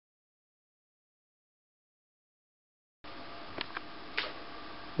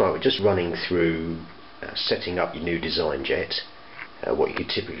Right, we're just running through setting up your new Designjet, what you could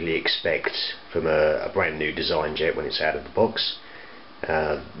typically expect from a brand new Designjet when it's out of the box.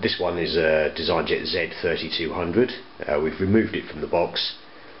 This one is a Designjet Z3200. We've removed it from the box,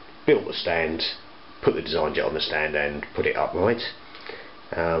 built the stand, put the Designjet on the stand and put it upright.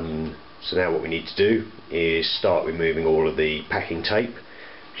 So now what we need to do is start removing all of the packing tape.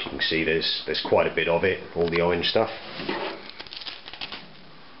 As you can see, there's quite a bit of it, all the orange stuff.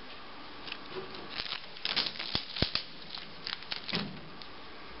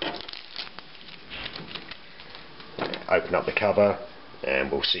 Open up the cover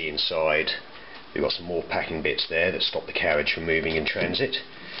and we'll see inside we've got some more packing bits there that stop the carriage from moving in transit.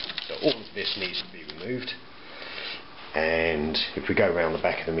 So all of this needs to be removed, and if we go around the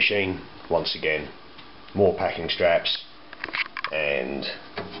back of the machine, once again more packing straps and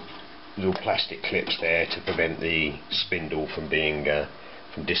little plastic clips there to prevent the spindle from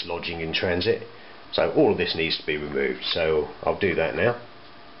dislodging in transit. So all of this needs to be removed, so I'll do that now.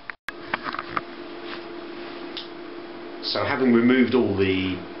 So having removed all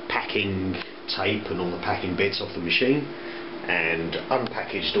the packing tape and all the packing bits off the machine and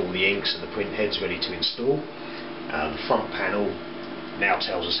unpackaged all the inks and the print heads ready to install, the front panel now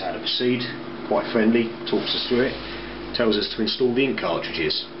tells us how to proceed. Quite friendly, talks us through it, tells us to install the ink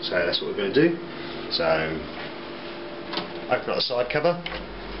cartridges. So that's what we're going to do. So open up the side cover,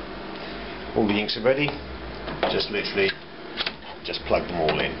 all the inks are ready, just plug them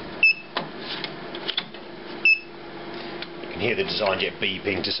all in. You can hear the Designjet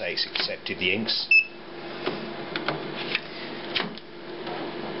beeping to say it's accepted the inks.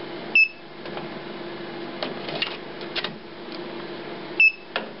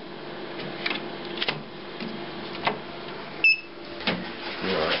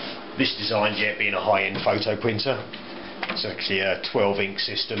 Right. This Designjet being a high-end photo printer, it's actually a 12 ink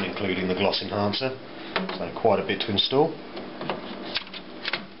system including the gloss enhancer, so quite a bit to install.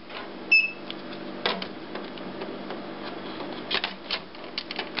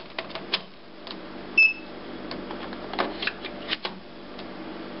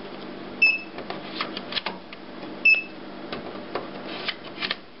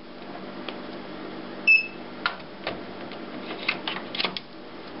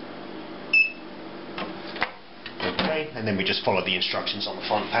 And then we just followed the instructions on the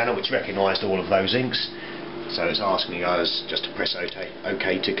front panel, which recognised all of those inks, so it's asking us just to press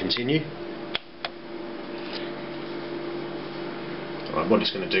OK to continue. Right, what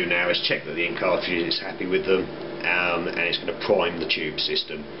it's going to do now is check that the ink cartridge is happy with them, and it's going to prime the tube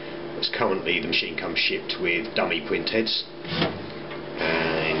system. As currently the machine comes shipped with dummy print heads,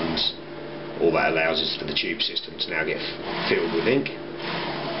 and all that allows is for the tube system to now get filled with ink.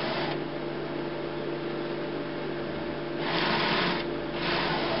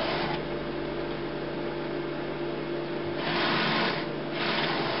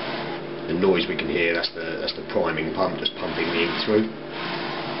 The noise we can hear, that's the priming pump just pumping the ink through.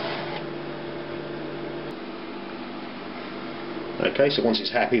 Okay, so once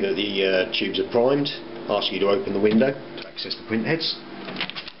it's happy that the tubes are primed, ask you to open the window to access the print heads.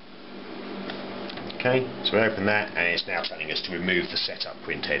 Okay, so we open that and it's now telling us to remove the setup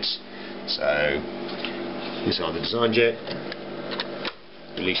print heads. So inside the Designjet,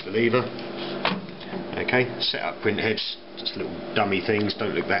 release the lever. Okay, set up print heads, just little dummy things,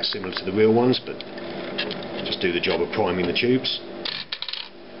 don't look that similar to the real ones, but just do the job of priming the tubes.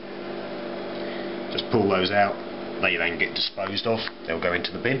 Just pull those out, they then get disposed of, they'll go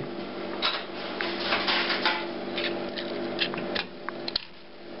into the bin.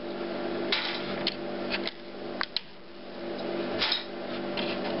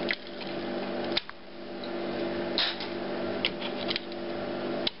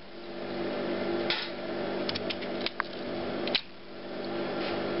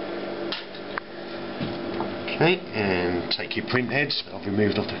 Okay, and take your print heads that I've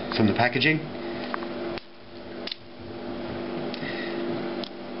removed from the packaging.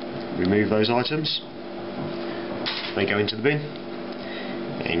 Remove those items. They go into the bin.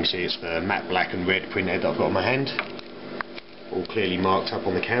 And you can see it's the matte black and red print head that I've got on my hand. All clearly marked up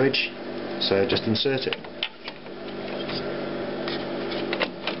on the carriage. So just insert it.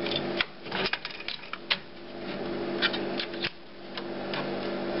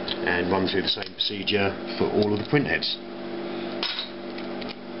 And run through the same procedure for all of the print heads.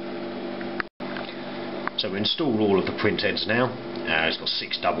 So we installed all of the print heads now. It's got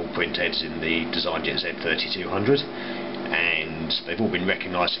 6 double print heads in the Designjet Z3200, and they've all been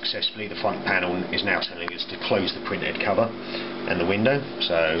recognised successfully. The front panel is now telling us to close the print head cover and the window,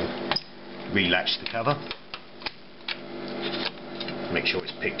 so relatch the cover. make sure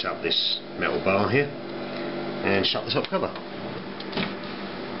it's picked up this metal bar here, and shut the top cover.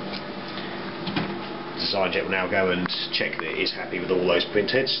 Designjet will now go and check that it is happy with all those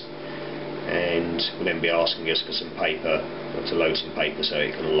print heads, and will then be asking us for some paper, or to load some paper so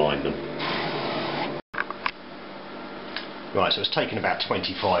it can align them. Right, so it's taken about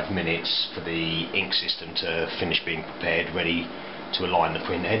 25 minutes for the ink system to finish being prepared, ready to align the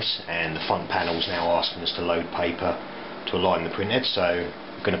print heads, and the front panel is now asking us to load paper to align the print heads. So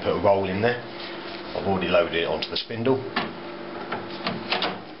I'm going to put a roll in there. I've already loaded it onto the spindle.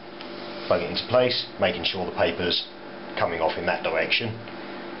 Plug it into place, making sure the paper's coming off in that direction.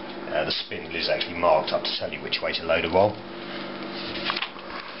 The spindle is actually marked up to tell you which way to load a roll.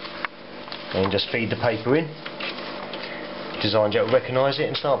 And just feed the paper in. Designjet will recognise it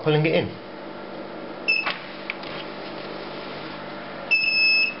and start pulling it in.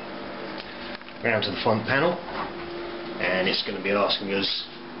 Round to the front panel, and it's going to be asking us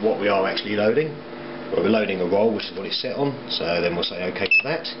what we are actually loading. Well, we're loading a roll, which is what it's set on, so then we'll say OK to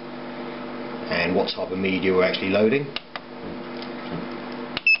that. And what type of media we're actually loading.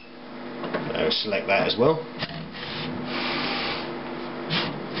 So select that as well.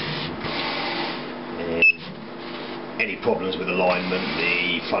 Any problems with alignment,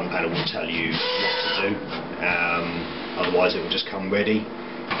 the front panel will tell you what to do, otherwise it will just come ready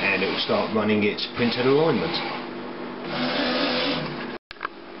and it will start running its printhead alignment.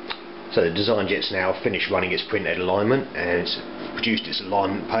 So the Designjet's now finished running its printhead alignment and it's produced its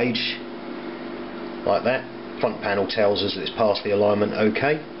alignment page like that. Front panel tells us that it's passed the alignment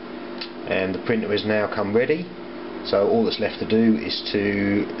OK, and the printer is now come ready, so all that's left to do is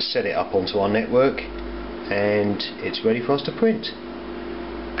to set it up onto our network and it's ready for us to print.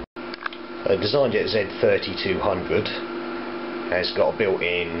 The Designjet Z3200 has got a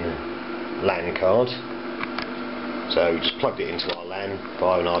built-in LAN card, so we just plugged it into our LAN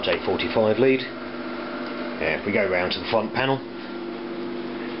via an RJ45 lead. If we go round to the front panel,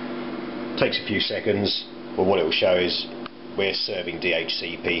 it takes a few seconds, but what it will show is we're serving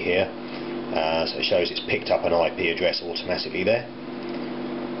DHCP here, so it shows it's picked up an IP address automatically there.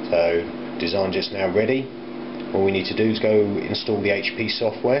 So Designjet's now ready. All we need to do is go install the HP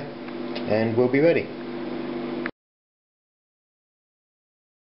software and we'll be ready.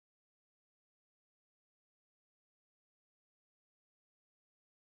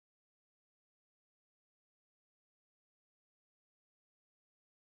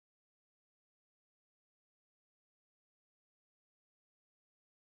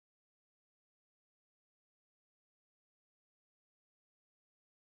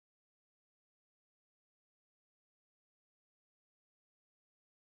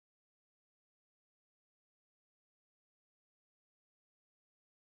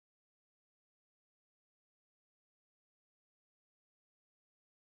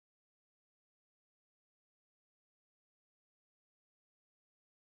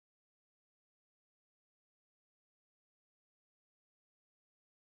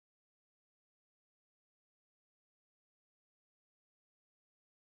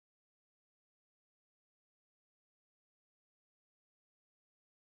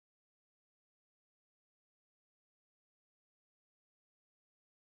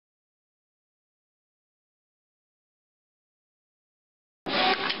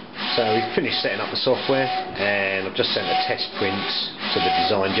 So we've finished setting up the software and I've just sent a test print to the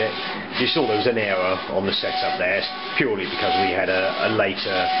Designjet. You saw there was an error on the setup there, purely because we had a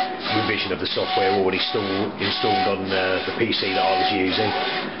later revision of the software already installed on the PC that I was using.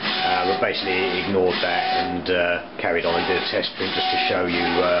 But basically ignored that and carried on and did a test print just to show you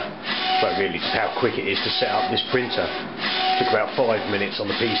really just how quick it is to set up this printer. Took about 5 minutes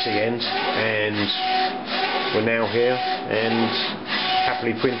on the PC end, and we're now here and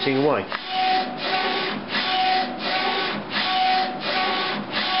happily printing away.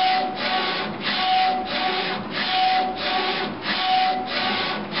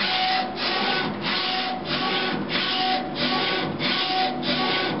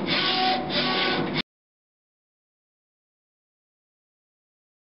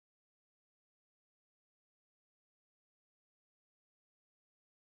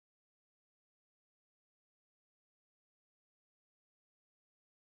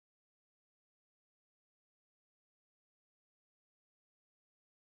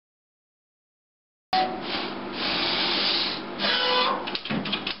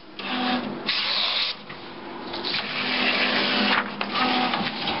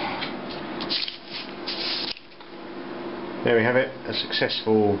 There we have it, a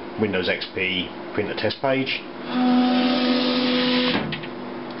successful Windows XP printer test page.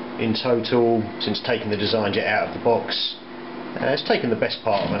 In total, since taking the Designjet out of the box, It's taken the best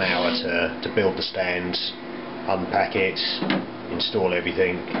part of an hour to build the stand, unpack it, install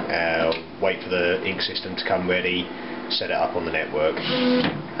everything, wait for the ink system to come ready, set it up on the network,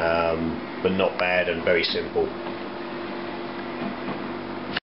 but not bad and very simple.